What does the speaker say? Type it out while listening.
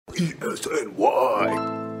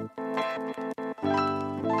PSNY.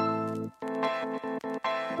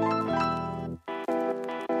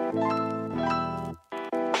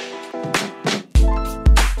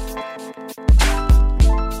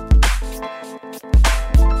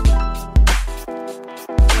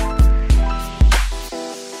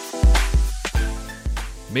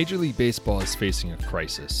 Major League Baseball is facing a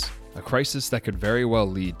crisis that could very well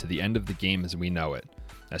lead to the end of the game as we know it.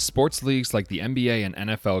 As sports leagues like the NBA and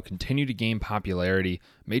NFL continue to gain popularity,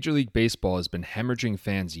 Major League Baseball has been hemorrhaging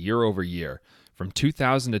fans year over year. From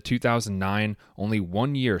 2000 to 2009, only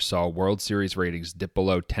 1 year saw World Series ratings dip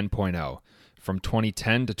below 10.0. From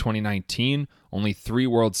 2010 to 2019, only 3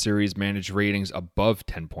 World Series managed ratings above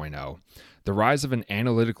 10.0. The rise of an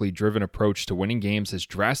analytically driven approach to winning games has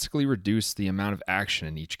drastically reduced the amount of action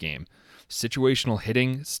in each game. Situational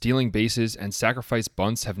hitting, stealing bases, and sacrifice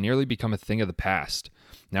bunts have nearly become a thing of the past.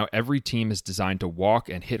 Now every team is designed to walk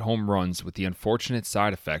and hit home runs with the unfortunate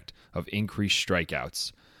side effect of increased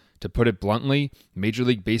strikeouts. To put it bluntly, Major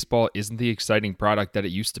League Baseball isn't the exciting product that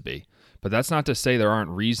it used to be. But that's not to say there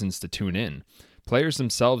aren't reasons to tune in. Players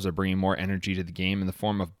themselves are bringing more energy to the game in the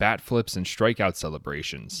form of bat flips and strikeout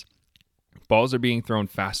celebrations. Balls are being thrown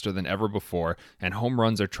faster than ever before, and home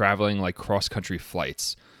runs are traveling like cross-country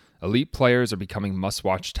flights. Elite players are becoming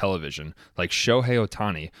must-watch television, like Shohei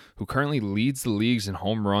Ohtani, who currently leads the leagues in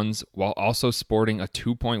home runs while also sporting a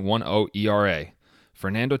 2.10 ERA.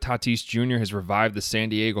 Fernando Tatis Jr. has revived the San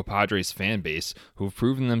Diego Padres fan base, who have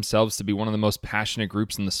proven themselves to be one of the most passionate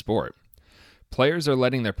groups in the sport. Players are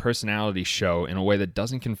letting their personalities show in a way that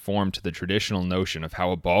doesn't conform to the traditional notion of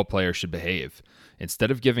how a ball player should behave. Instead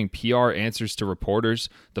of giving PR answers to reporters,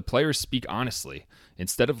 the players speak honestly.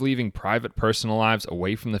 Instead of leaving private personal lives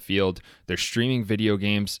away from the field, they're streaming video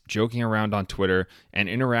games, joking around on Twitter, and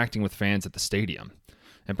interacting with fans at the stadium.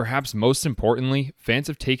 And perhaps most importantly, fans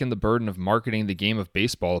have taken the burden of marketing the game of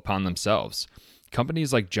baseball upon themselves.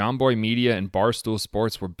 Companies like Jomboy Media and Barstool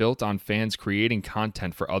Sports were built on fans creating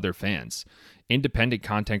content for other fans. Independent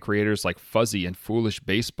content creators like Fuzzy and Foolish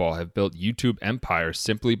Baseball have built YouTube empires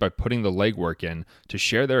simply by putting the legwork in to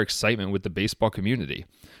share their excitement with the baseball community.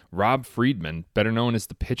 Rob Friedman, better known as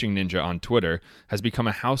the Pitching Ninja on Twitter, has become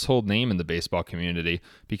a household name in the baseball community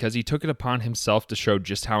because he took it upon himself to show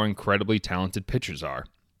just how incredibly talented pitchers are.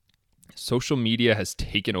 Social media has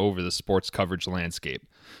taken over the sports coverage landscape.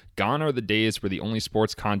 Gone are the days where the only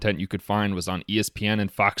sports content you could find was on ESPN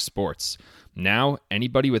and Fox Sports. Now,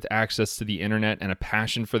 anybody with access to the internet and a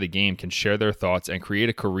passion for the game can share their thoughts and create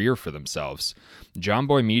a career for themselves.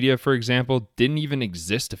 Jomboy Media, for example, didn't even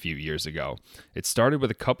exist a few years ago. It started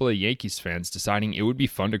with a couple of Yankees fans deciding it would be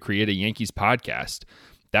fun to create a Yankees podcast.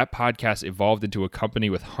 That podcast evolved into a company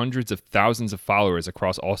with hundreds of thousands of followers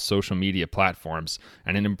across all social media platforms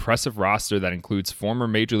and an impressive roster that includes former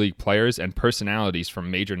Major League players and personalities from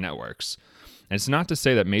major networks. And it's not to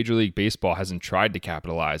say that Major League Baseball hasn't tried to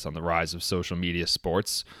capitalize on the rise of social media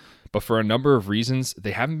sports, but for a number of reasons,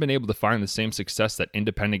 they haven't been able to find the same success that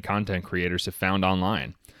independent content creators have found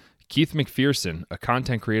online. Keith McPherson, a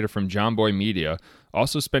content creator from Jomboy Media,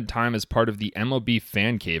 also spent time as part of the MLB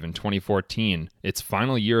Fan Cave in 2014, its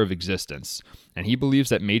final year of existence, and he believes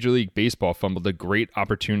that Major League Baseball fumbled a great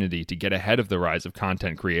opportunity to get ahead of the rise of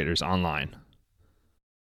content creators online.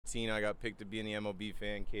 I got picked to be in the MLB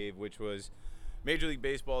Fan Cave, which was Major League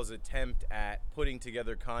Baseball's attempt at putting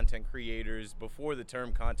together content creators before the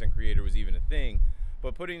term content creator was even a thing,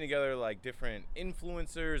 but putting together like different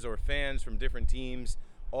influencers or fans from different teams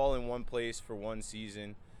all in one place for one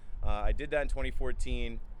season. I did that in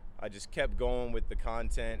 2014. I just kept going with the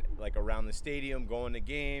content, like around the stadium, going to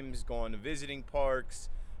games, going to visiting parks,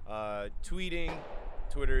 tweeting.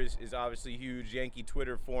 Twitter is obviously huge. Yankee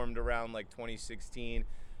Twitter formed around like 2016,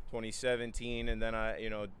 2017, and then I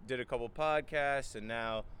did a couple podcasts, and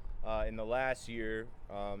now in the last year,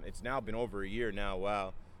 it's now been over a year now,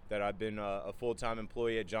 wow, that I've been a full-time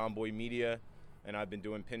employee at Jomboy Media, and I've been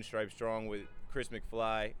doing Pinstripe Strong with Chris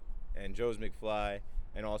McFly and Joe's McFly,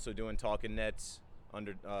 and also doing Talking Nets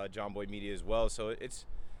under Jomboy Media as well. So it's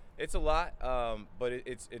a lot, but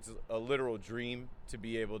it's a literal dream to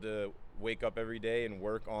be able to wake up every day and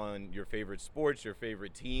work on your favorite sports, your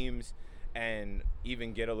favorite teams, and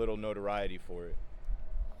even get a little notoriety for it.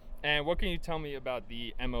 And what can you tell me about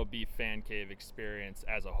the MLB Fan Cave experience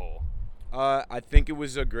as a whole? I think it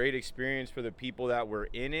was a great experience for the people that were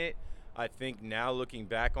in it. I think now looking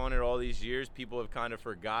back on it all these years, people have kind of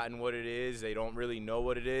forgotten what it is. They don't really know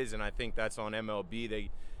what it is, and I think that's on MLB. They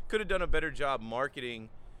could have done a better job marketing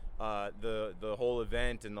the whole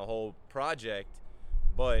event and the whole project,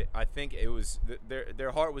 but I think it was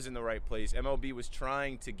their heart was in the right place. MLB was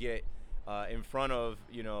trying to get in front of,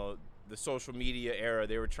 the social media era.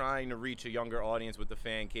 They were trying to reach a younger audience with the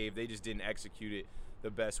fan cave. They just didn't execute it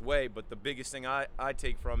the best way. But the biggest thing I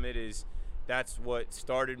take from it is that's what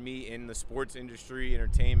started me in the sports industry,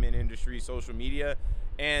 entertainment industry, social media,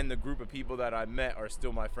 and the group of people that I met are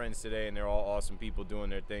still my friends today, and they're all awesome people doing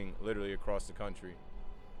their thing literally across the country.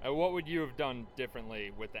 What would you have done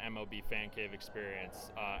differently with the MLB Fan Cave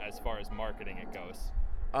experience as far as marketing it goes?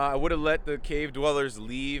 I would have let the cave dwellers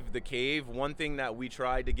leave the cave. One thing that we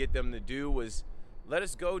tried to get them to do was let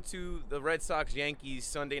us go to the Red Sox-Yankees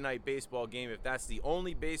Sunday night baseball game. If that's the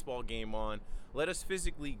only baseball game on, let us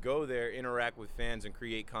physically go there, interact with fans, and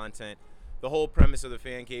create content. The whole premise of the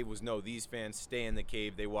fan cave was, no, these fans stay in the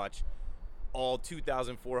cave. They watch all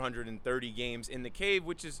 2,430 games in the cave,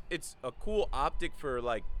 which is, it's a cool optic for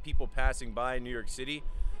like people passing by in New York City.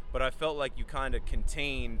 But I felt like you kind of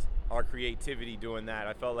contained our creativity doing that.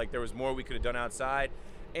 I felt like there was more we could have done outside.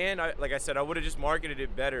 And like I said, I would have just marketed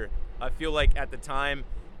it better. I feel like at the time,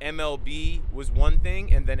 MLB was one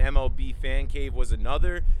thing, and then MLB Fan Cave was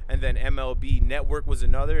another, and then MLB Network was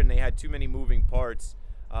another, and they had too many moving parts.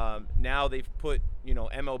 Now they've put,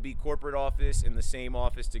 MLB corporate office in the same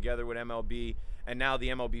office together with MLB, and now the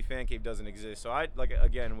MLB Fan Cave doesn't exist. So I,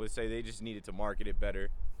 would say they just needed to market it better.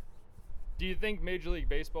 Do you think Major League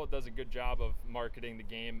Baseball does a good job of marketing the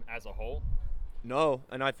game as a whole? No,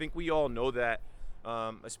 and I think we all know that,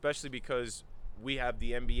 especially because we have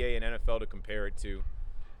the NBA and NFL to compare it to.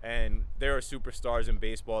 And there are superstars in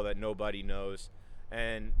baseball that nobody knows.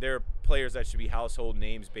 And there are players that should be household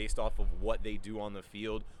names based off of what they do on the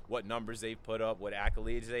field, what numbers they've put up, what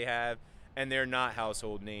accolades they have, and they're not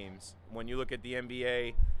household names. When you look at the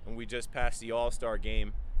NBA, and we just passed the All-Star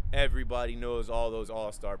game, everybody knows all those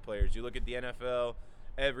All-Star players. You look at the NFL,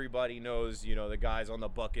 everybody knows, the guys on the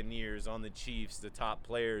Buccaneers, on the Chiefs, the top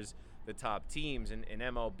players, the top teams. And in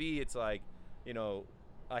MLB, it's like,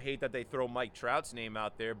 I hate that they throw Mike Trout's name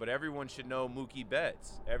out there, but everyone should know Mookie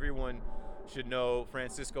Betts. Everyone should know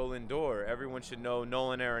Francisco Lindor. Everyone should know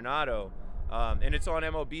Nolan Arenado. And it's on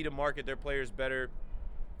MLB to market their players better,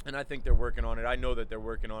 and I think they're working on it. I know that they're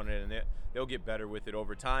working on it, and they'll get better with it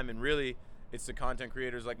over time. And really, it's the content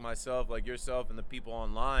creators like myself, like yourself, and the people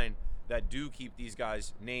online that do keep these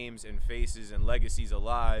guys' names and faces and legacies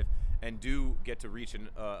alive and do get to reach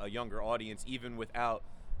a younger audience, even without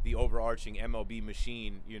the overarching MLB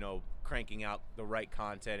machine, cranking out the right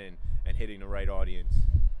content and hitting the right audience.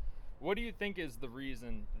 What do you think is the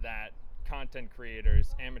reason that content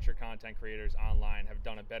creators, amateur content creators online have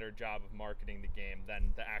done a better job of marketing the game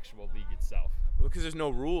than the actual league itself? Because there's no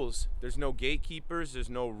rules. There's no gatekeepers. There's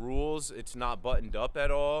no rules. It's not buttoned up at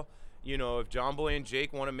all. If John Boy and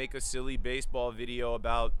Jake want to make a silly baseball video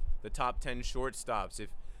about the top 10 shortstops,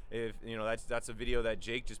 if that's a video that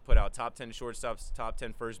Jake just put out, top 10 shortstops, top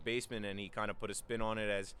 10 first basemen, and he kind of put a spin on it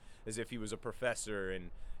as if he was a professor and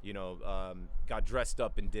got dressed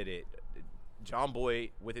up and did it. John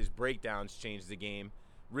Boy, with his breakdowns, changed the game,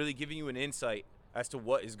 really giving you an insight as to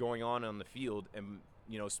what is going on the field and,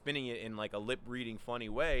 spinning it in like a lip-reading funny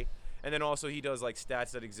way. And then also he does like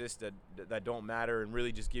stats that exist that don't matter and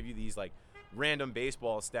really just give you these like random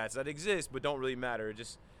baseball stats that exist but don't really matter. It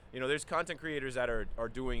just, there's content creators that are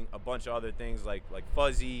doing a bunch of other things like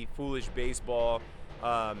Fuzzy, Foolish Baseball,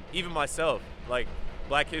 even myself. Like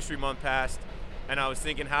Black History Month passed, and I was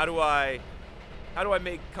thinking, how do I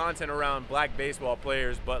make content around black baseball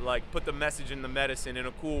players, but like put the message in the medicine in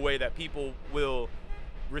a cool way that people will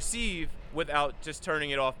receive without just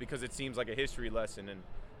turning it off because it seems like a history lesson. And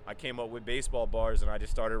I came up with baseball bars, and I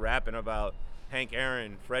just started rapping about Hank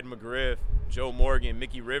Aaron, Fred McGriff, Joe Morgan,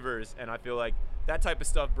 Mickey Rivers, and I feel like that type of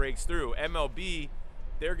stuff breaks through. MLB,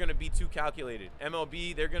 they're going to be too calculated.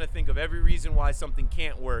 MLB, they're going to think of every reason why something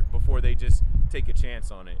can't work before they just take a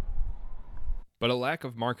chance on it. But a lack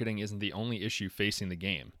of marketing isn't the only issue facing the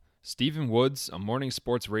game. Stephen Woods, a morning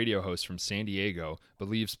sports radio host from San Diego,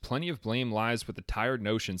 believes plenty of blame lies with the tired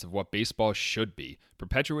notions of what baseball should be,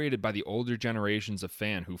 perpetuated by the older generations of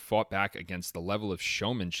fan who fought back against the level of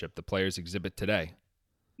showmanship the players exhibit today.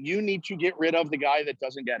 You need to get rid of the guy that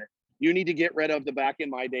doesn't get it. You need to get rid of the back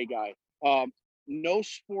in my day guy. No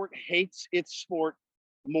sport hates its sport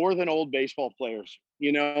more than old baseball players,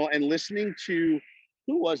 and listening to,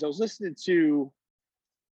 I was listening to,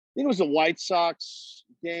 I think it was a White Sox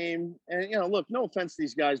game. And, look, no offense to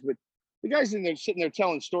these guys, but the guys in there sitting there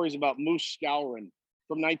telling stories about Moose Skowron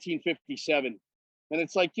from 1957. And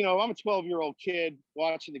it's like, I'm a 12-year-old kid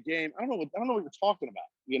watching the game. I don't know what you're talking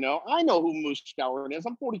about. I know who Moose Skowron is.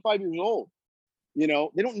 I'm 45 years old. They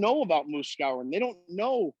don't know about Moose Skowron. They don't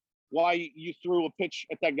know why you threw a pitch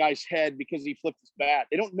at that guy's head because he flipped his bat.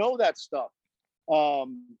 They don't know that stuff.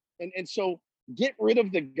 And so get rid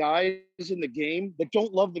of the guys in the game that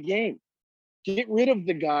don't love the game. Get rid of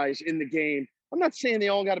the guys in the game. I'm not saying they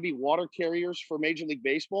all got to be water carriers for Major League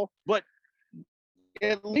Baseball, but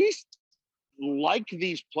at least like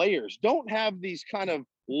these players. Don't have these kind of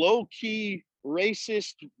low key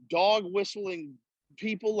racist dog whistling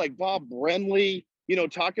people like Bob Brenly,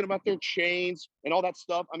 talking about their chains and all that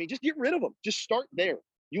stuff. I mean, just get rid of them. Just start there.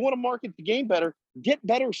 You want to market the game better, get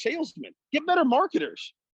better salesmen, get better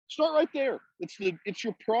marketers. Start right there. It's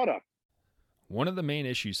your product. One of the main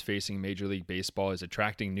issues facing Major League Baseball is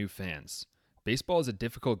attracting new fans. Baseball is a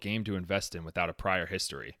difficult game to invest in without a prior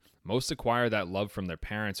history. Most acquire that love from their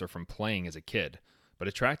parents or from playing as a kid, but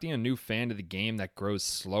attracting a new fan to the game that grows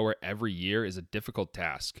slower every year is a difficult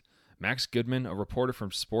task. Max Goodman, a reporter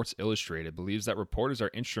from Sports Illustrated, believes that reporters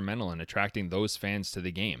are instrumental in attracting those fans to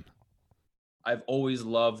the game. I've always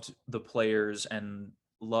loved the players and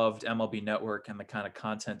loved MLB Network and the kind of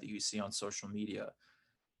content that you see on social media.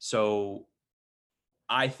 So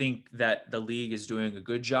I think that the league is doing a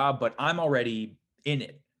good job, but I'm already in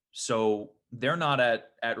it. So they're not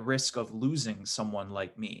at risk of losing someone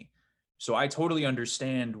like me. So I totally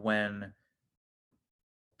understand when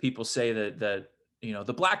people say that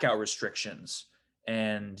the blackout restrictions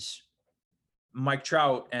and Mike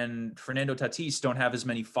Trout and Fernando Tatis don't have as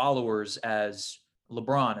many followers as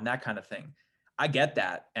LeBron and that kind of thing. I get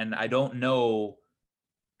that. And I don't know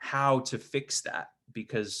how to fix that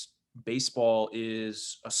because baseball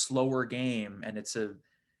is a slower game and it's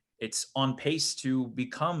on pace to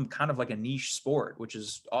become kind of like a niche sport, which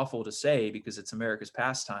is awful to say because it's America's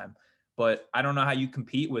pastime. But I don't know how you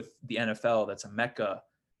compete with the NFL, that's a mecca,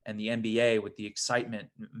 and the NBA with the excitement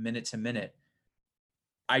minute to minute.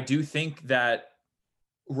 I do think that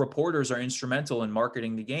reporters are instrumental in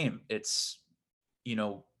marketing the game. It's,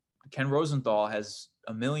 Ken Rosenthal has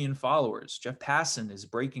 1 million followers. Jeff Passan is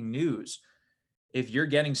breaking news. If you're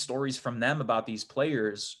getting stories from them about these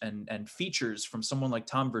players and features from someone like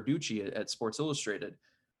Tom Verducci at Sports Illustrated,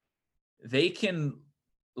 they can,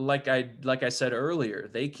 like I said earlier,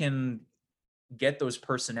 they can get those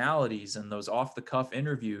personalities and those off the cuff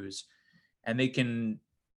interviews, and they can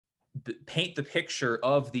paint the picture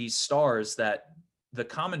of these stars that the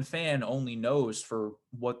common fan only knows for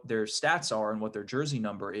what their stats are and what their jersey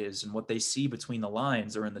number is and what they see between the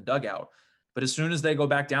lines or in the dugout. But as soon as they go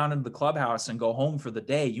back down into the clubhouse and go home for the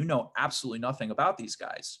day, you know absolutely nothing about these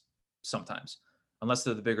guys sometimes, unless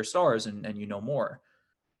they're the bigger stars and you know more.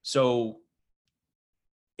 So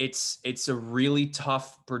it's a really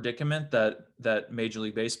tough predicament that Major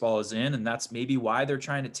League Baseball is in. And that's maybe why they're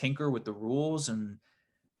trying to tinker with the rules. And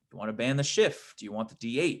you want to ban the shift? Do you want the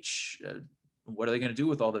DH? What are they going to do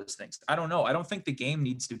with all those things? I don't know. I don't think the game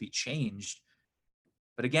needs to be changed.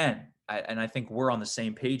 But again, I think we're on the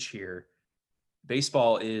same page here.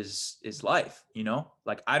 Baseball is life,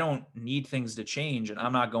 like I don't need things to change and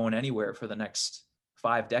I'm not going anywhere for the next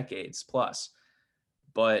 5 decades plus.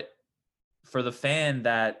 But for the fan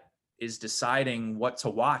that is deciding what to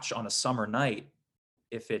watch on a summer night,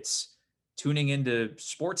 if it's tuning into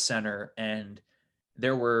SportsCenter and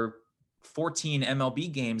there were 14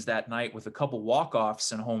 MLB games that night with a couple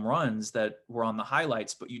walk-offs and home runs that were on the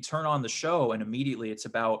highlights, but you turn on the show and immediately it's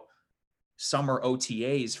about summer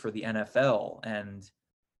OTAs for the NFL and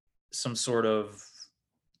some sort of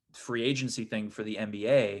free agency thing for the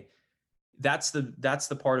NBA. That's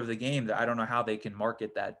the part of the game that I don't know how they can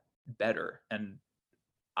market that better. And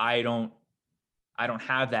I don't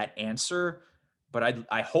have that answer, but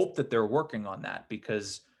I hope that they're working on that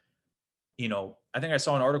because, I think I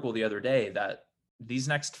saw an article the other day that these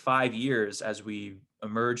next 5 years as we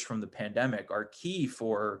emerge from the pandemic are key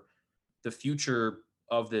for the future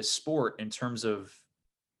of this sport in terms of,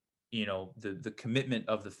 the commitment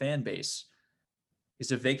of the fan base.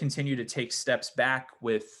 Is if they continue to take steps back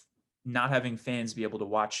with not having fans be able to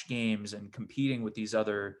watch games and competing with these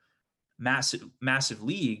other massive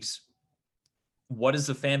leagues, what is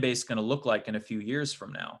the fan base going to look like in a few years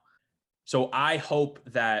from now? So I hope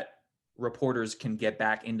that reporters can get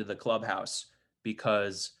back into the clubhouse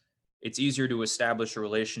because it's easier to establish a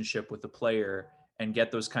relationship with the player and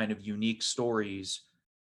get those kind of unique stories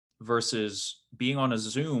versus being on a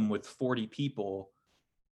Zoom with 40 people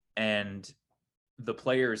and the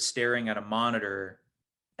player is staring at a monitor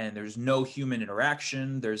and there's no human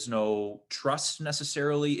interaction. There's no trust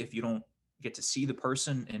necessarily if you don't get to see the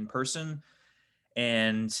person in person.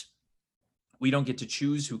 And we don't get to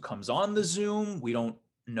choose who comes on the Zoom. We don't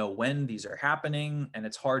know when these are happening. And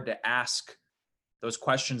it's hard to ask those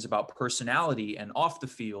questions about personality and off the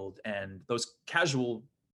field and those casual,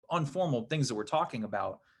 informal things that we're talking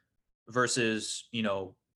about versus,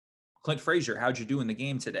 Clint Frazier, how'd you do in the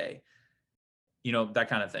game today? You know, that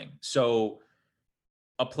kind of thing. So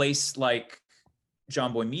a place like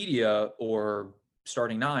John Boy Media or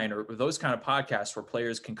Starting Nine or those kind of podcasts where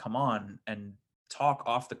players can come on and talk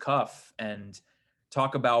off the cuff and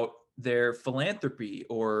talk about their philanthropy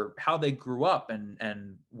or how they grew up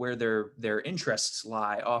and where their interests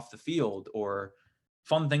lie off the field, or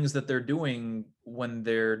fun things that they're doing when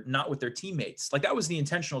they're not with their teammates. Like, that was the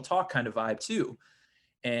intentional talk kind of vibe too.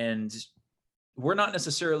 And we're not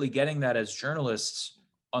necessarily getting that as journalists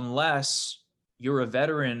unless you're a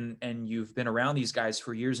veteran and you've been around these guys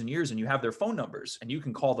for years and years and you have their phone numbers and you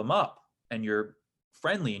can call them up and you're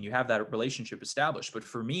friendly and you have that relationship established. But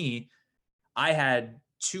for me, I had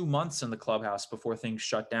 2 months in the clubhouse before things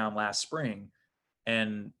shut down last spring.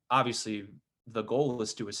 And obviously the goal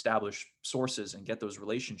is to establish sources and get those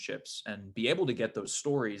relationships and be able to get those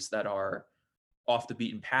stories that are off the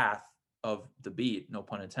beaten path of the beat, no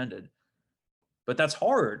pun intended. But that's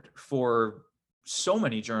hard for so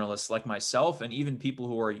many journalists like myself and even people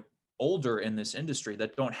who are older in this industry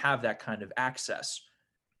that don't have that kind of access.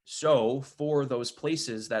 So for those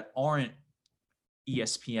places that aren't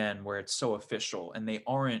ESPN, where it's so official, and they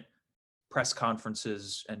aren't press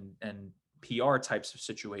conferences and PR types of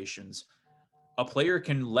situations, a player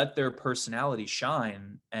can let their personality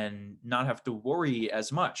shine and not have to worry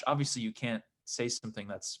as much. Obviously, you can't say something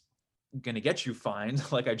that's going to get you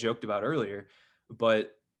fined, like I joked about earlier,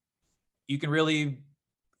 but you can really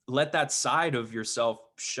let that side of yourself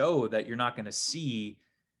show that you're not going to see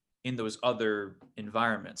in those other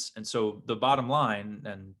environments. And so the bottom line,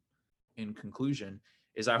 and in conclusion,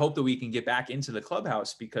 is I hope that we can get back into the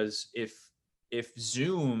clubhouse, because if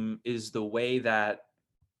Zoom is the way that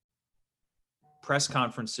press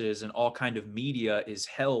conferences and all kind of media is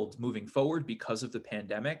held moving forward because of the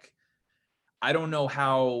pandemic, I don't know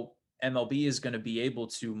how MLB is going to be able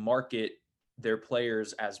to market their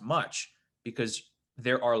players as much, because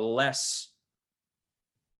there are less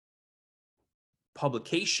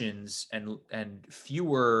publications and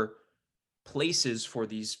fewer places for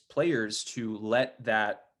these players to let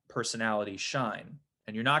that personality shine.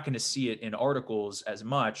 And you're not going to see it in articles as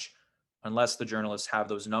much unless the journalists have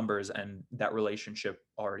those numbers and that relationship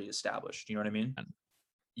already established. You know what I mean?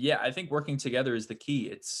 Yeah, I think working together is the key.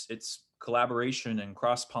 It's collaboration and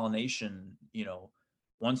cross-pollination. You know,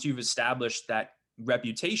 once you've established that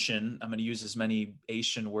reputation, I'm going to use as many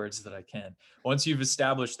Asian words that I can. Once you've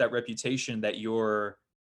established that reputation that you're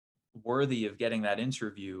worthy of getting that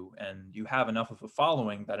interview and you have enough of a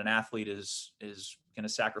following that an athlete is going to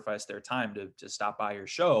sacrifice their time to stop by your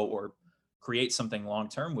show or create something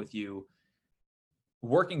long-term with you,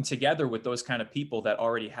 working together with those kind of people that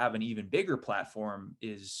already have an even bigger platform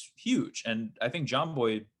is huge. And I think John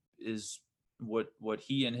Boy is what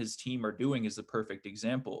he and his team are doing is the perfect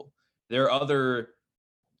example. There are other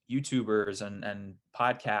YouTubers and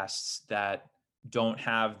podcasts that don't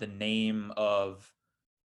have the name of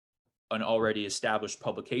an already established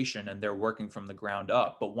publication and they're working from the ground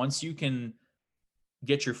up. But once you can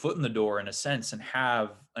get your foot in the door in a sense and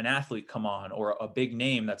have an athlete come on or a big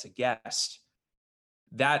name that's a guest,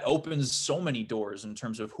 that opens so many doors in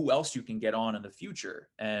terms of who else you can get on in the future.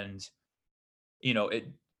 And, you know,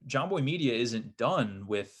 John Boy Media isn't done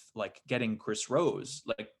with like getting Chris Rose.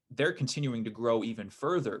 Like, they're continuing to grow even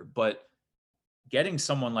further, but getting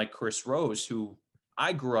someone like Chris Rose, who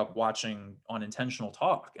I grew up watching on Intentional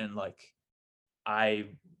Talk, and like, I,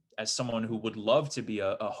 as someone who would love to be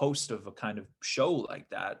a host of a kind of show like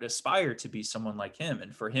that, aspire to be someone like him.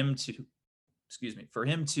 And for him to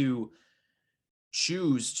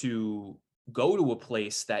choose to go to a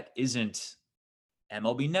place that isn't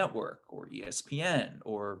MLB Network or ESPN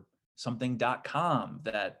or something.com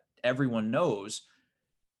that everyone knows,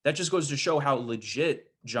 that just goes to show how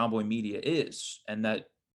legit John Boy Media is, and that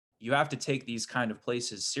you have to take these kind of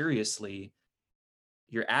places seriously.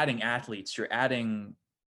 You're adding athletes, you're adding,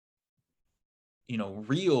 you know,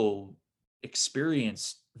 real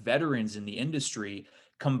experienced veterans in the industry,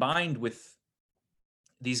 combined with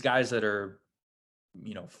these guys that are,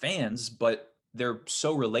 you know, fans, but they're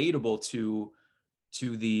so relatable to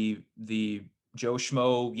the Joe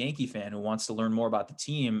Schmo Yankee fan who wants to learn more about the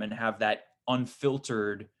team and have that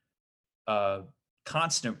unfiltered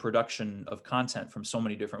constant production of content from so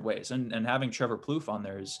many different ways. And having Trevor Plouffe on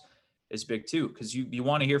there is big too, because you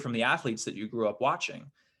want to hear from the athletes that you grew up watching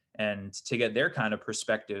and to get their kind of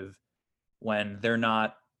perspective when they're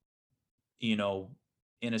not, you know,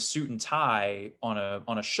 in a suit and tie on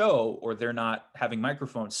a show, or they're not having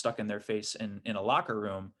microphones stuck in their face in a locker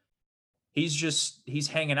room. He's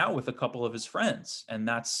hanging out with a couple of his friends, and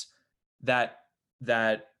that's that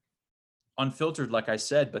unfiltered, like I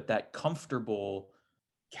said, but that comfortable,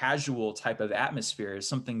 casual type of atmosphere is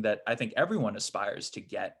something that I think everyone aspires to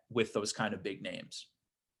get with those kind of big names.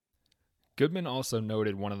 Goodman also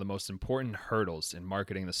noted one of the most important hurdles in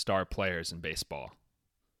marketing the star players in baseball.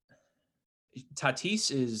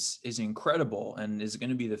 Tatis is incredible and is going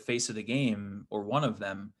to be the face of the game, or one of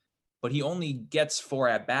them, but he only gets 4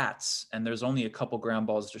 at bats and there's only a couple ground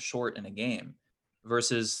balls to short in a game,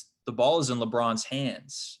 versus the ball is in LeBron's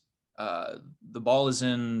hands. The ball is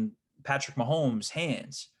in Patrick Mahomes'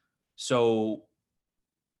 hands. So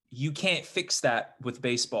you can't fix that with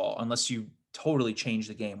baseball unless you totally change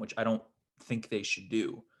the game, which I don't think they should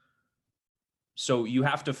do. So you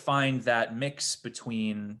have to find that mix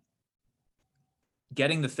between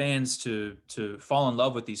getting the fans to fall in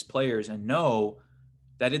love with these players and know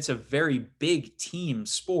that it's a very big team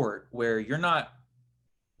sport where you're not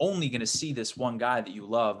only going to see this one guy that you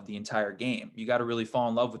love the entire game. You got to really fall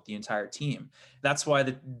in love with the entire team. That's why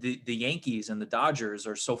the Yankees and the Dodgers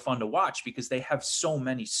are so fun to watch, because they have so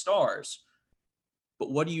many stars. But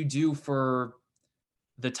what do you do for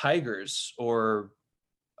the Tigers, or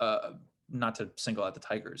not to single out the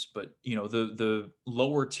Tigers, but the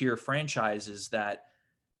lower tier franchises that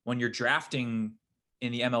when you're drafting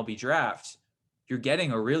in the MLB draft, you're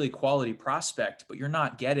getting a really quality prospect, but you're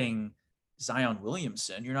not getting Zion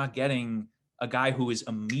Williamson. You're not getting a guy who is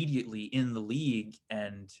immediately in the league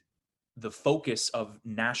and the focus of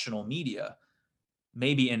national media.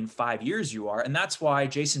 Maybe in 5 years you are. And that's why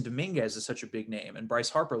Jason Dominguez is such a big name, and Bryce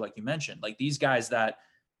Harper, like you mentioned, like these guys that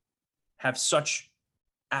have such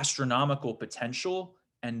astronomical potential,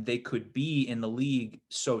 and they could be in the league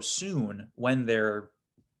so soon when they're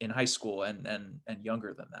in high school and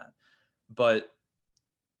younger than that. But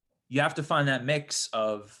you have to find that mix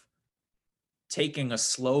of taking a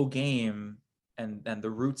slow game and the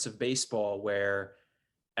roots of baseball where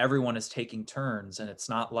everyone is taking turns, and it's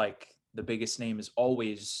not like the biggest name is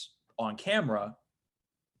always on camera,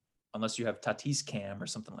 unless you have Tatis cam or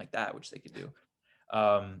something like that, which they could do.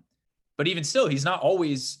 But even still, he's not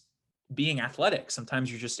always being athletic.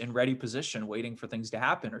 Sometimes you're just in ready position waiting for things to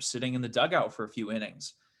happen, or sitting in the dugout for a few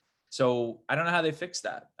innings. So I don't know how they fix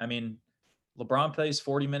that. I mean, LeBron plays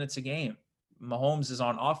 40 minutes a game. Mahomes is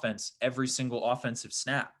on offense every single offensive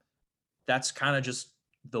snap. That's kind of just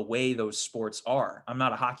the way those sports are. I'm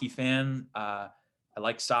not a hockey fan. I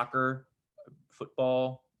like soccer,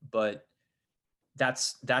 football, but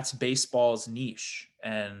that's baseball's niche.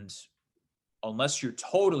 And unless you're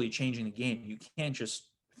totally changing the game, you can't just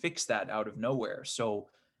fix that out of nowhere. So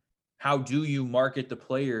how do you market the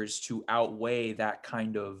players to outweigh that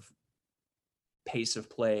kind of pace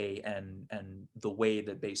of play and the way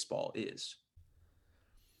that baseball is?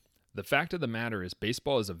 The fact of the matter is,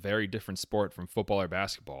 baseball is a very different sport from football or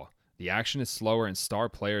basketball. The action is slower and star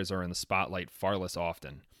players are in the spotlight far less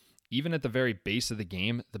often. Even at the very base of the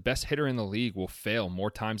game, the best hitter in the league will fail more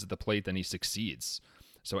times at the plate than he succeeds.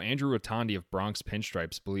 So Andrew Rotondi of Bronx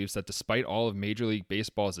Pinstripes believes that despite all of Major League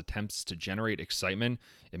Baseball's attempts to generate excitement,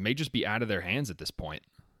 it may just be out of their hands at this point.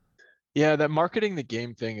 Yeah, that marketing the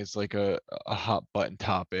game thing is like a hot button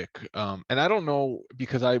topic. And I don't know,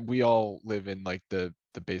 because we all live in like the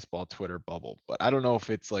baseball Twitter bubble, but I don't know if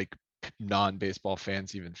it's like non-baseball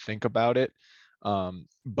fans even think about it.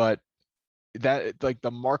 But that, like,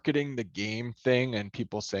 the marketing the game thing and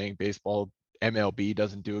people saying baseball MLB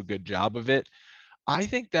doesn't do a good job of it, I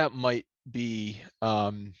think that might be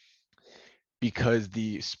because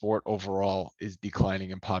the sport overall is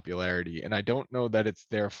declining in popularity. And I don't know that it's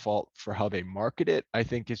their fault for how they market it. I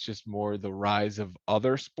think it's just more the rise of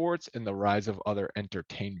other sports and the rise of other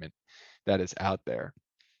entertainment that is out there.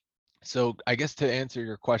 So I guess to answer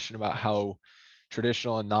your question about how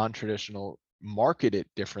traditional and non-traditional market it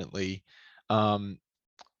differently,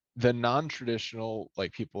 the non-traditional,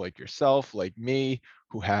 like people like yourself, like me,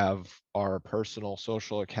 who have our personal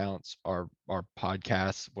social accounts, our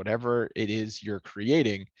podcasts, whatever it is you're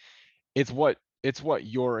creating, it's what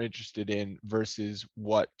you're interested in versus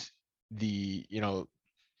what the,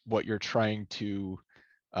 what you're trying to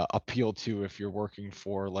appeal to if you're working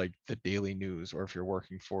for like the Daily News, or if you're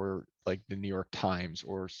working for like the New York Times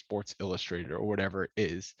or Sports Illustrated or whatever it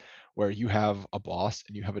is, where you have a boss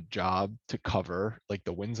and you have a job to cover like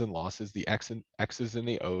the wins and losses, the X's and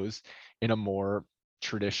the O's, in a more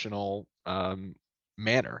traditional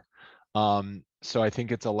manner. So I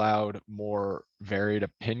think it's allowed more varied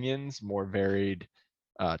opinions, more varied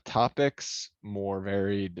topics, more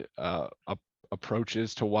varied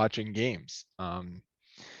approaches to watching games.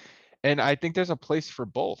 And I think there's a place for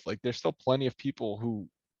both. Like, there's still plenty of people who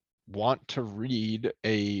want to read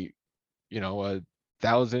a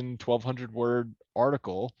 1,000, 1,200 word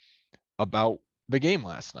article about the game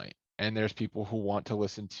last night. And there's people who want to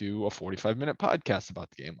listen to a 45-minute podcast about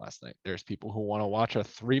the game last night. There's people who want to watch a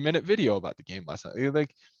 3-minute video about the game last night.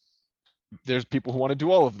 Like, there's people who want to do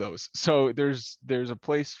all of those. So there's a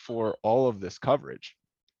place for all of this coverage.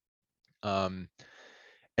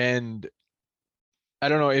 And I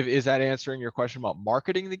don't know if is that answering your question about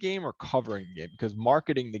marketing the game or covering the game? Because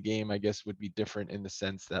marketing the game, I guess, would be different in the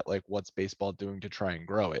sense that, like, what's baseball doing to try and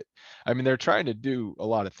grow it? I mean, they're trying to do a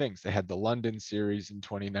lot of things. They had the London series in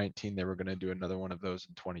 2019. They were going to do another one of those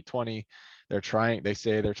in 2020. They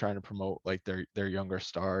say they're trying to promote like their younger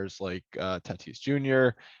stars like Tatis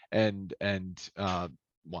Jr. and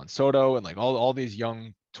Juan Soto and like all these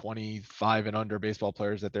young 25 and under baseball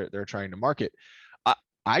players that they're trying to market.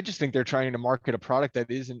 I just think they're trying to market a product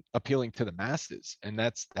that isn't appealing to the masses. And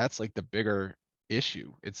that's like the bigger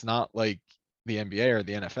issue. It's not like the NBA or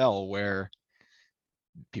the NFL where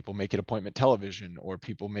people make it appointment television or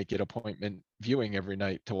people make it appointment viewing every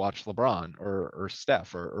night to watch LeBron or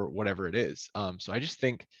Steph or whatever it is. So I just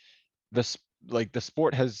think the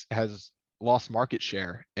sport has lost market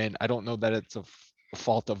share. And I don't know that it's a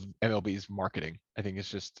fault of MLB's marketing. I think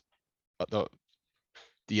it's just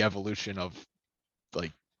the evolution of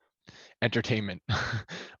like entertainment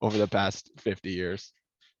over the past 50 years.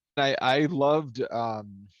 I loved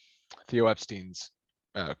Theo Epstein's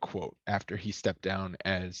quote after he stepped down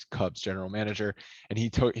as Cubs general manager, and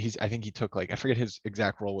I think he took like, I forget his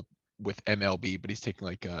exact role with MLB, but he's taking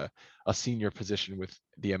like a senior position with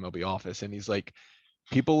the MLB office, and he's like,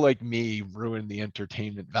 people like me ruin the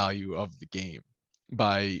entertainment value of the game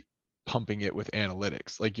by pumping it with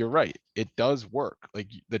analytics. Like, you're right, it does work. Like,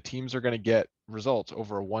 the teams are going to get results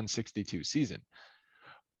over a 162 season,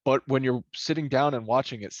 but when you're sitting down and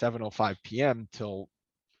watching at 7:05 p.m. till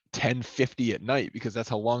 10:50 at night, because that's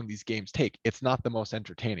how long these games take, it's not the most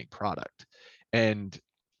entertaining product. And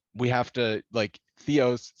we have to, like,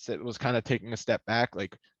 Theo was kind of taking a step back.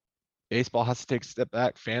 Like, baseball has to take a step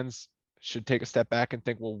back. Fans should take a step back and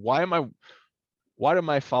think, well, why am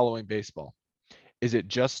I following baseball? Is it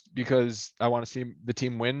just because I want to see the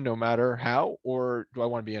team win no matter how, or do I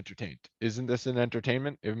want to be entertained? Isn't this an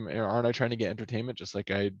entertainment? Aren't I trying to get entertainment just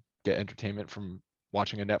like I get entertainment from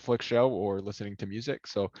watching a Netflix show or listening to music?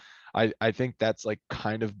 So I think that's like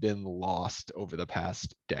kind of been lost over the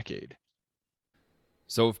past decade.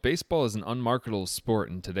 So if baseball is an unmarketable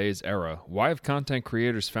sport in today's era, why have content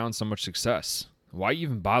creators found so much success? Why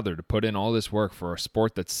even bother to put in all this work for a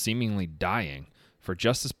sport that's seemingly dying? For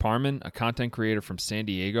Justice Parman, a content creator from San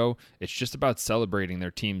Diego, it's just about celebrating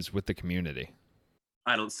their teams with the community.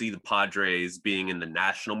 I don't see the Padres being in the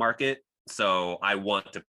national market, so I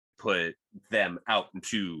want to put them out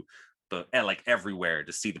into like everywhere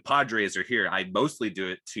to see the Padres are here. I mostly do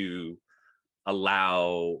it to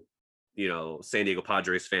allow, San Diego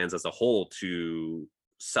Padres fans as a whole to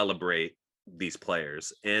celebrate these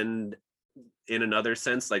players. And in another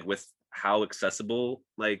sense, like with how accessible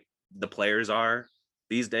like the players are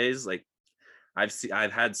these days, like I've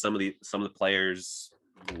had some of the players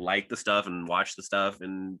like the stuff and watch the stuff,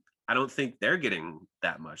 and I don't think they're getting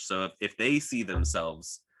that much. So if they see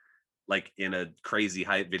themselves like in a crazy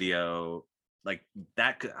hype video like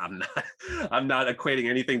that, I'm not equating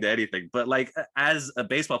anything to anything, but like as a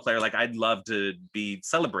baseball player, like I'd love to be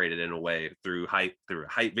celebrated in a way through a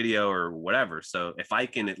hype video or whatever. So if I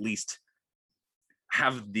can at least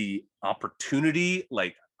have the opportunity,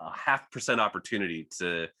 like a 0.5% opportunity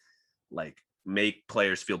to like make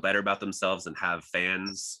players feel better about themselves and have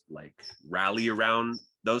fans like rally around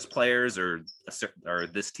those players or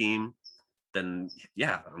this team, then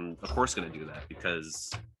yeah, I'm of course going to do that,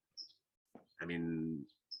 because I mean,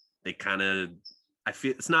 they kind of, I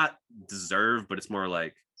feel it's not deserved, but it's more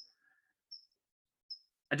like,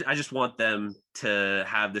 I just want them to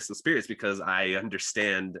have this experience, because I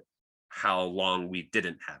understand how long we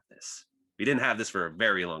didn't have this. We didn't have this for a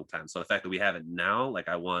very long time. So the fact that we have it now, like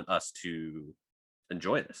I want us to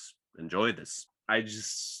enjoy this. I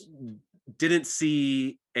just didn't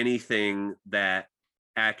see anything that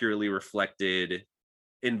accurately reflected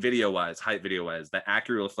in hype video wise, that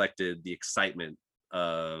accurately reflected the excitement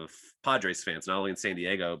of Padres fans, not only in San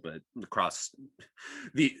Diego, but across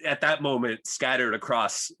at that moment, scattered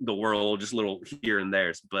across the world, just little here and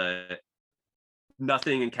there, but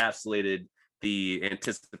nothing encapsulated the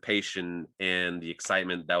anticipation and the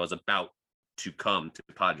excitement that was about to come to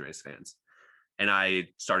Padres fans. And I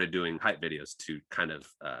started doing hype videos to kind of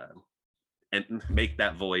and make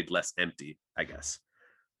that void less empty, I guess.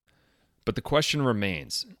 But the question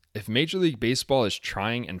remains, if Major League Baseball is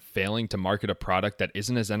trying and failing to market a product that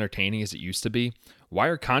isn't as entertaining as it used to be, why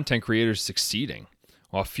are content creators succeeding?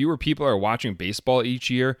 While fewer people are watching baseball each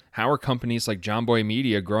year, how are companies like John Boy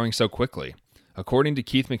Media growing so quickly? According to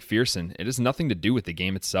Keith McPherson, it has nothing to do with the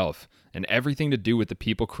game itself, and everything to do with the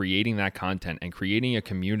people creating that content and creating a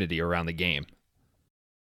community around the game.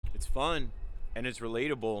 It's fun, and it's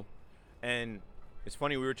relatable, and it's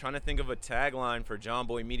funny, we were trying to think of a tagline for John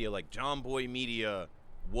Boy Media, like John Boy Media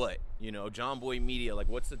what? John Boy Media, like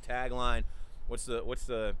what's the tagline? What's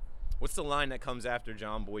the line that comes after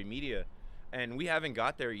John Boy Media? And we haven't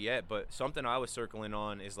got there yet, but something I was circling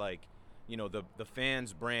on is like, the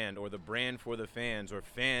fans brand, or the brand for the fans, or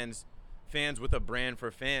fans with a brand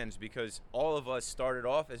for fans, because all of us started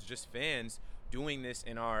off as just fans doing this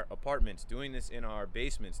in our apartments, doing this in our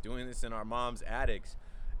basements, doing this in our mom's attics,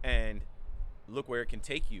 and look where it can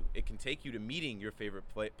take you. It can take you to meeting your favorite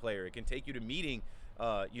player. It can take you to meeting,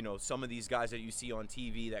 some of these guys that you see on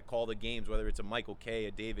TV that call the games, whether it's a Michael Kay,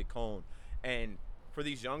 a David Cone. And for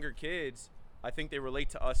these younger kids, I think they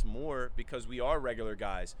relate to us more because we are regular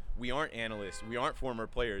guys. We aren't analysts. We aren't former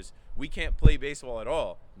players. We can't play baseball at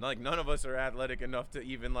all. Like, none of us are athletic enough to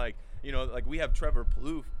even, we have Trevor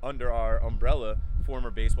Plouffe under our umbrella,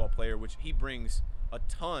 former baseball player, which he brings a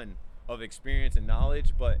ton of experience and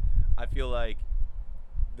knowledge. But I feel like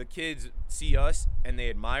the kids see us and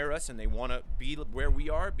they admire us and they want to be where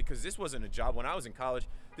we are, because this wasn't a job when I was in college.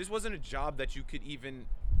 This wasn't a job that you could even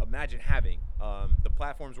imagine having. The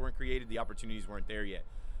platforms weren't created, the opportunities weren't there yet.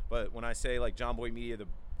 But when I say like John Boy Media, the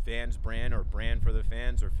fans brand, or brand for the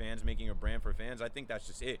fans, or fans making a brand for fans, I think that's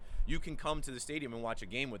just it. You can come to the stadium and watch a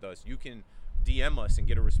game with us. You can DM us and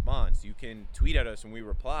get a response. You can tweet at us and we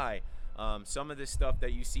reply. Some of this stuff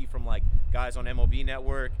that you see from like guys on MLB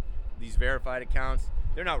Network, these verified accounts,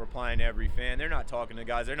 they're not replying to every fan. They're not talking to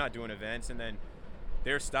guys. They're not doing events. And then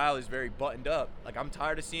their style is very buttoned up. Like, I'm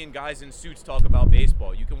tired of seeing guys in suits talk about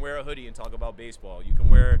baseball. You can wear a hoodie and talk about baseball. You can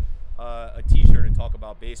wear a t-shirt and talk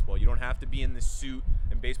about baseball. You don't have to be in this suit,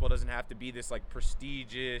 and baseball doesn't have to be this like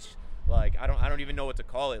prestigious, like, I don't even know what to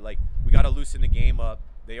call it. Like, we got to loosen the game up.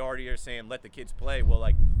 They already are saying let the kids play. Well,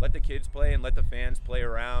 like, let the kids play and let the fans play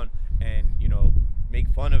around and, make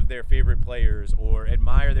fun of their favorite players, or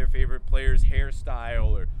admire their favorite players' hairstyle,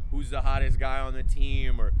 or who's the hottest guy on the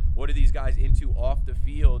team, or what are these guys into off the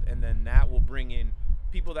field, and then that will bring in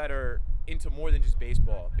people that are into more than just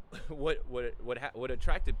baseball. What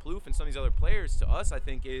attracted Plouffe and some of these other players to us, I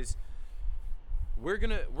think, is we're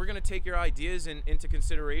gonna take your ideas into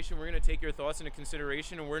consideration. We're gonna take your thoughts into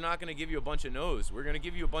consideration, and we're not gonna give you a bunch of no's. We're gonna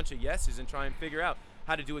give you a bunch of yeses and try and figure out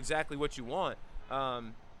how to do exactly what you want.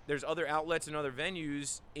 There's other outlets and other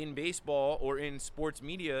venues in baseball or in sports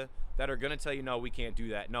media that are going to tell you, no, we can't do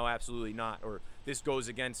that. No, absolutely not. Or this goes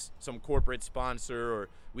against some corporate sponsor, or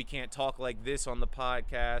we can't talk like this on the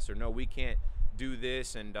podcast, or no, we can't do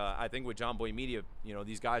this. And I think with John Boy Media,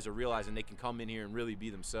 these guys are realizing they can come in here and really be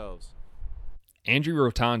themselves. Andrew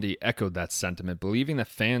Rotondi echoed that sentiment, believing that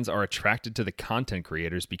fans are attracted to the content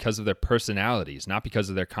creators because of their personalities, not because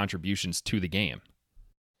of their contributions to the game.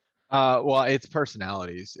 Well, it's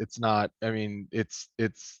personalities. It's not, Jimmy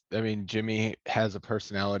has a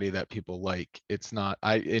personality that people like. It's not,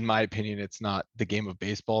 in my opinion, it's not the game of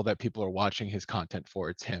baseball that people are watching his content for.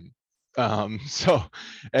 It's him. So,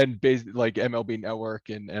 and like MLB Network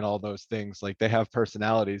and all those things, like, they have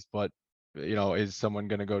personalities, but is someone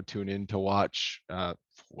going to go tune in to watch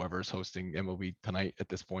whoever's hosting MLB tonight at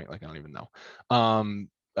this point? Like, I don't even know.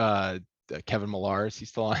 Kevin Millar, is he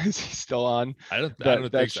still on? Is he still on? I don't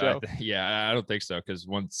think so. I don't think so, because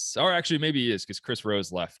or actually maybe he is, because Chris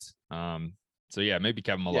Rose left. So yeah, maybe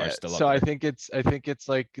Kevin Millar is still up. So there. I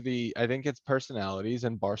think it's personalities,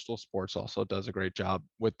 and Barstool Sports also does a great job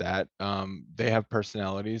with that. They have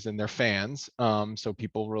personalities and they're fans. So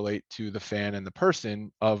people relate to the fan and the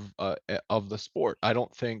person of the sport. I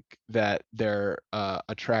don't think that they're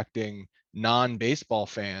attracting non-baseball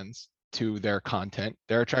fans to their content.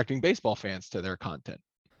 They're attracting baseball fans to their content.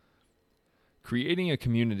 Creating a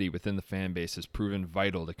community within the fan base has proven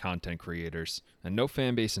vital to content creators, and no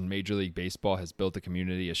fan base in Major League Baseball has built a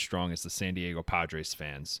community as strong as the San Diego Padres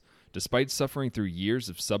fans. Despite suffering through years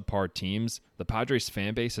of subpar teams, the Padres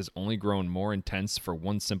fan base has only grown more intense for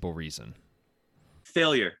one simple reason: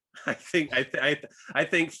 failure. I think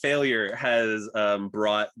failure has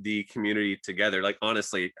brought the community together. Like,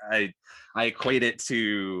 honestly, I equate it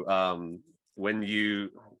to when you're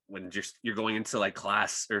going into like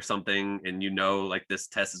class or something, and like this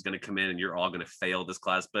test is going to come in and you're all going to fail this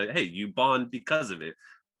class, but hey, you bond because of it.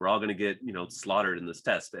 We're all going to get slaughtered in this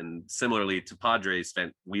test. And similarly to Padres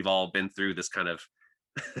fan, we've all been through this kind of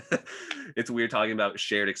it's weird talking about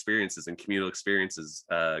shared experiences and communal experiences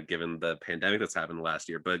given the pandemic that's happened last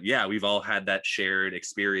year, but yeah, we've all had that shared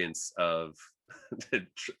experience of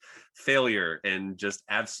failure and just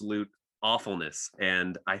absolute awfulness.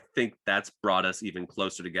 And I think that's brought us even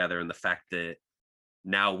closer together. And the fact that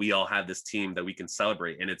now we all have this team that we can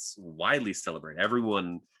celebrate, and it's widely celebrated.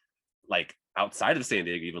 Everyone like outside of San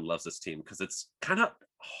Diego even loves this team because it's kind of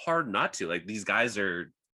hard not to. Like, these guys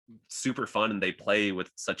are super fun and they play with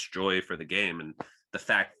such joy for the game. And the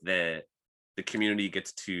fact that the community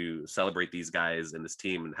gets to celebrate these guys and this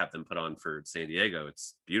team and have them put on for San Diego,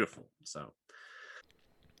 it's beautiful. So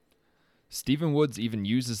Stephen Woods even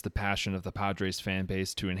uses the passion of the Padres fan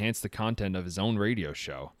base to enhance the content of his own radio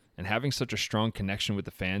show. And having such a strong connection with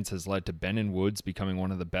the fans has led to Ben and Woods becoming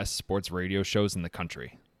one of the best sports radio shows in the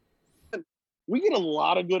country. We get a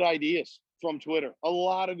lot of good ideas from Twitter, a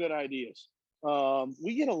lot of good ideas.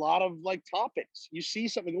 We get a lot of like topics. You see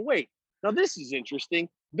something, wait, now this is interesting.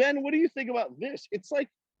 Ben, what do you think about this? It's like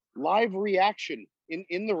live reaction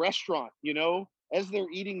in the restaurant, you know, as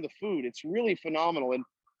they're eating the food. It's really phenomenal. And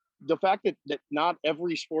the fact that not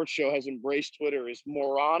every sports show has embraced Twitter is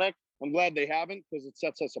moronic. I'm glad they haven't, because it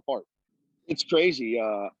sets us apart. It's crazy.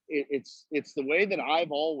 It's the way that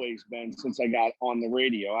I've always been since I got on the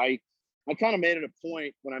radio. I kind of made it a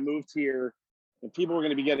point when I moved here, and people were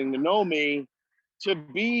going to be getting to know me, to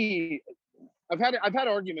be. I've had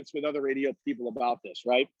arguments with other radio people about this,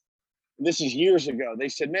 right? This is years ago. They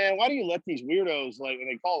said, "Man, why do you let these weirdos, like, and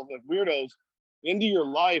they call them weirdos, into your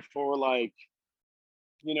life, or like,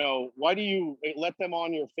 you know, why do you let them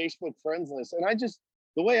on your Facebook friends list?" And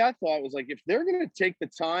the way I thought was like, if they're going to take the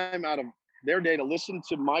time out of their day to listen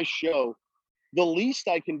to my show, the least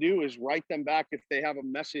I can do is write them back if they have a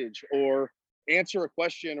message, or answer a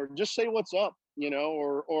question, or just say what's up, you know,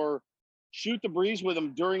 or shoot the breeze with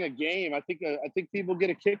them during a game. I think people get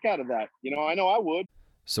a kick out of that. You know I would.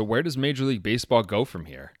 So where does Major League Baseball go from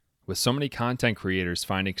here? With so many content creators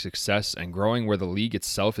finding success and growing where the league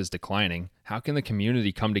itself is declining, how can the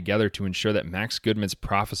community come together to ensure that Max Goodman's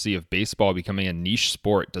prophecy of baseball becoming a niche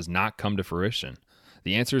sport does not come to fruition?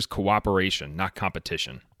 The answer is cooperation, not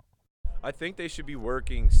competition. I think they should be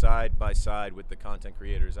working side by side with the content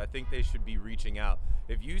creators. I think they should be reaching out.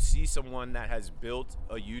 If you see someone that has built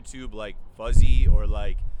a YouTube like Fuzzy or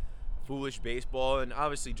like Foolish Baseball, and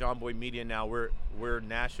obviously John Boy Media now, we're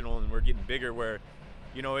national and we're getting bigger, where,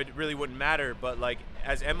 you know, it really wouldn't matter. But like,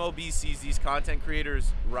 as MLB sees these content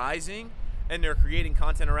creators rising and they're creating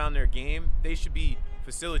content around their game, they should be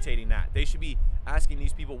facilitating that. They should be asking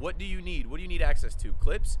these people, what do you need? What do you need access to?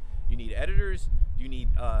 Clips? You need editors? You need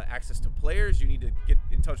access to players? You need to get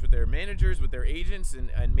in touch with their managers, with their agents,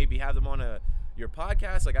 and maybe have them on your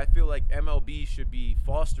podcast. Like, I feel like MLB should be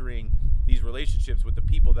fostering these relationships with the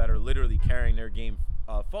people that are literally carrying their game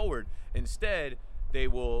forward. Instead, they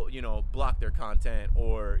will, you know, block their content.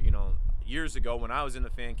 Or, you know, years ago when I was in the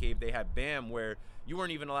fan cave, they had BAM, where you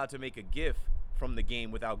weren't even allowed to make a GIF from the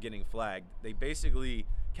game without getting flagged. They basically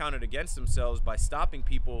counted against themselves by stopping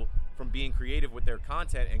people from being creative with their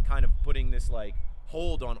content and kind of putting this like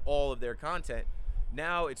hold on all of their content.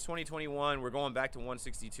 Now it's 2021, we're going back to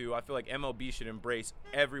 162. I feel like MLB should embrace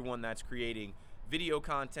everyone that's creating video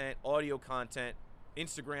content, audio content,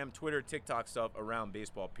 Instagram, Twitter, TikTok stuff around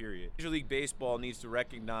baseball, period. Major League Baseball needs to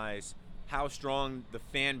recognize how strong the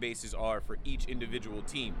fan bases are for each individual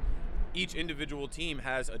team. Each individual team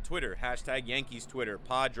has a Twitter, hashtag Yankees Twitter,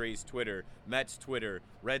 Padres Twitter, Mets Twitter,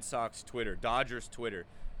 Red Sox Twitter, Dodgers Twitter.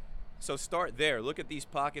 So start there. Look at these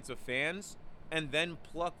pockets of fans and then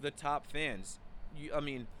pluck the top fans.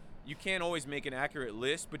 You can't always make an accurate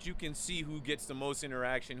list, but you can see who gets the most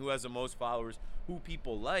interaction, who has the most followers, who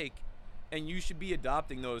people like, and you should be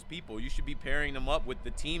adopting those people. You should be pairing them up with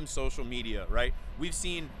the team's social media, right? We've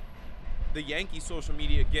seen the Yankees social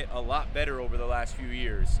media get a lot better over the last few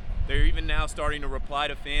years. They're even now starting to reply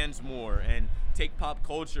to fans more and take pop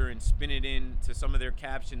culture and spin it into some of their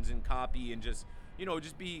captions and copy, and just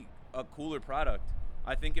be a cooler product.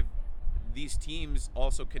 I think if these teams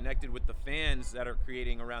also connected with the fans that are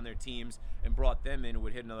creating around their teams and brought them in, it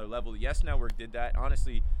would hit another level. The Yes Network did that.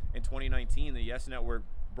 Honestly, in 2019, the Yes Network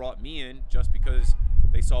brought me in just because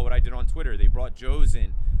they saw what I did on Twitter. They brought Joe's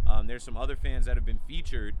in. There's some other fans that have been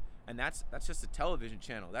featured. And that's just a television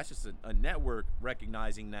channel. That's just a network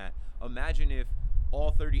recognizing that. Imagine if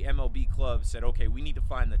all 30 MLB clubs said, okay, we need to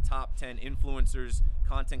find the top 10 influencers,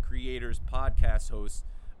 content creators, podcast hosts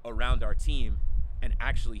around our team and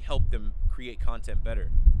actually help them create content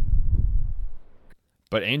better.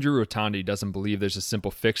 But Andrew Rotondi doesn't believe there's a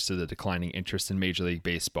simple fix to the declining interest in Major League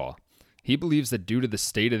Baseball. He believes that due to the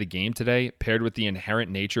state of the game today, paired with the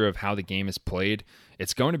inherent nature of how the game is played,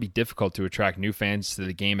 it's going to be difficult to attract new fans to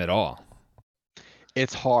the game at all.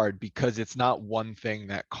 It's hard because it's not one thing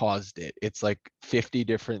that caused it. It's like 50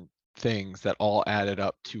 different things that all added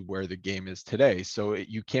up to where the game is today. So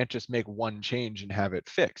you can't just make one change and have it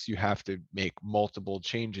fixed. You have to make multiple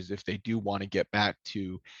changes if they do want to get back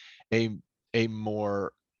to a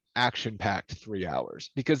more action-packed 3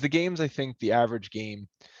 hours. Because the games, I think the average game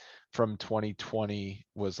from 2020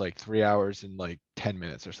 was like 3 hours and like 10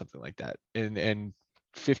 minutes or something like that. And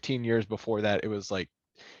 15 years before that, it was like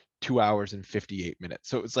 2 hours and 58 minutes.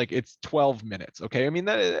 So it's like it's 12 minutes. Okay. I mean,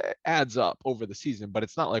 that adds up over the season, but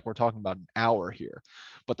it's not like we're talking about an hour here.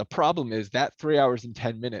 But the problem is that 3 hours and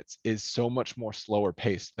 10 minutes is so much more slower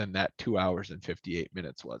paced than that 2 hours and 58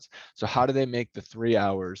 minutes was. So how do they make the 3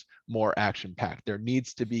 hours more action packed? There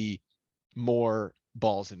needs to be more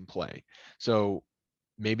balls in play. So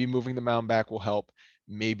maybe moving the mound back will help.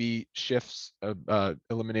 Maybe shifts,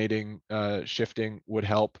 eliminating shifting would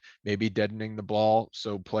help. Maybe deadening the ball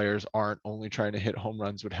so players aren't only trying to hit home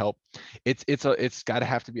runs would help. It's got to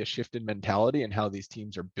have to be a shift in mentality and how these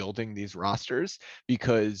teams are building these rosters.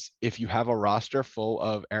 Because if you have a roster full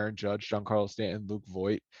of Aaron Judge, Giancarlo Stanton, Luke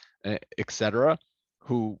Voit, etc.,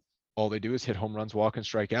 who all they do is hit home runs, walk, and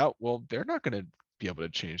strike out, well, they're not going to be able to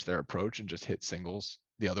change their approach and just hit singles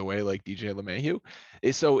the other way like DJ LeMahieu.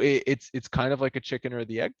 So it's kind of like a chicken or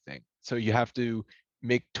the egg thing. So you have to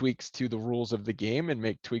make tweaks to the rules of the game and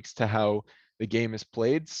make tweaks to how the game is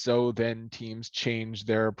played. So then teams change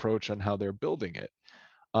their approach on how they're building it.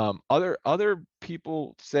 Other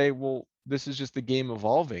people say, well, this is just the game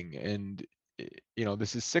evolving, and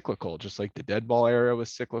this is cyclical, just like the dead ball era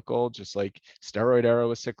was cyclical, just like steroid era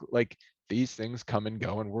was cyclical. Like these things come and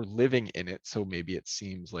go and we're living in it. So maybe it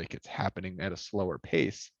seems like it's happening at a slower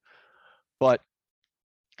pace, but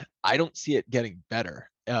I don't see it getting better.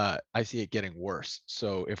 I see it getting worse.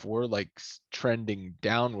 So if we're like trending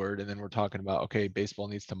downward and then we're talking about, okay, baseball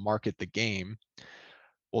needs to market the game.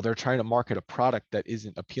 Well, they're trying to market a product that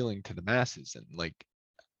isn't appealing to the masses. And like,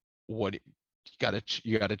 what you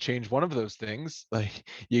gotta change one of those things. Like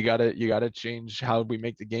you gotta change how we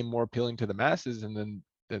make the game more appealing to the masses. And then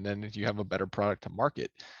you have a better product to market.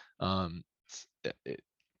 The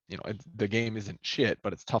game isn't shit,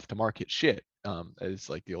 but it's tough to market shit. It's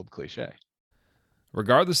like the old cliche.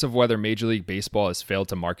 Regardless of whether Major League Baseball has failed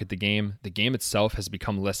to market the game itself has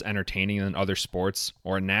become less entertaining than other sports,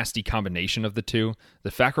 or a nasty combination of the two. The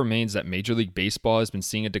fact remains that Major League Baseball has been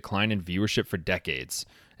seeing a decline in viewership for decades,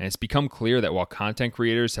 and it's become clear that while content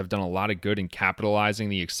creators have done a lot of good in capitalizing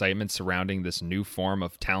the excitement surrounding this new form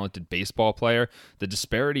of talented baseball player, the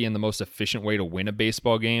disparity in the most efficient way to win a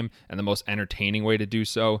baseball game and the most entertaining way to do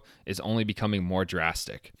so is only becoming more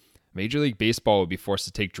drastic. Major League Baseball will be forced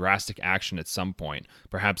to take drastic action at some point,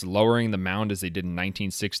 perhaps lowering the mound as they did in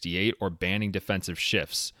 1968 or banning defensive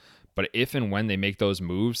shifts. But if and when they make those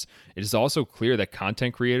moves, it is also clear that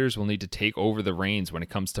content creators will need to take over the reins when it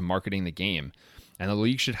comes to marketing the game. And the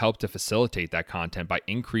league should help to facilitate that content by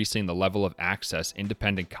increasing the level of access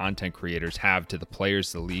independent content creators have to the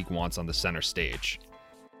players the league wants on the center stage.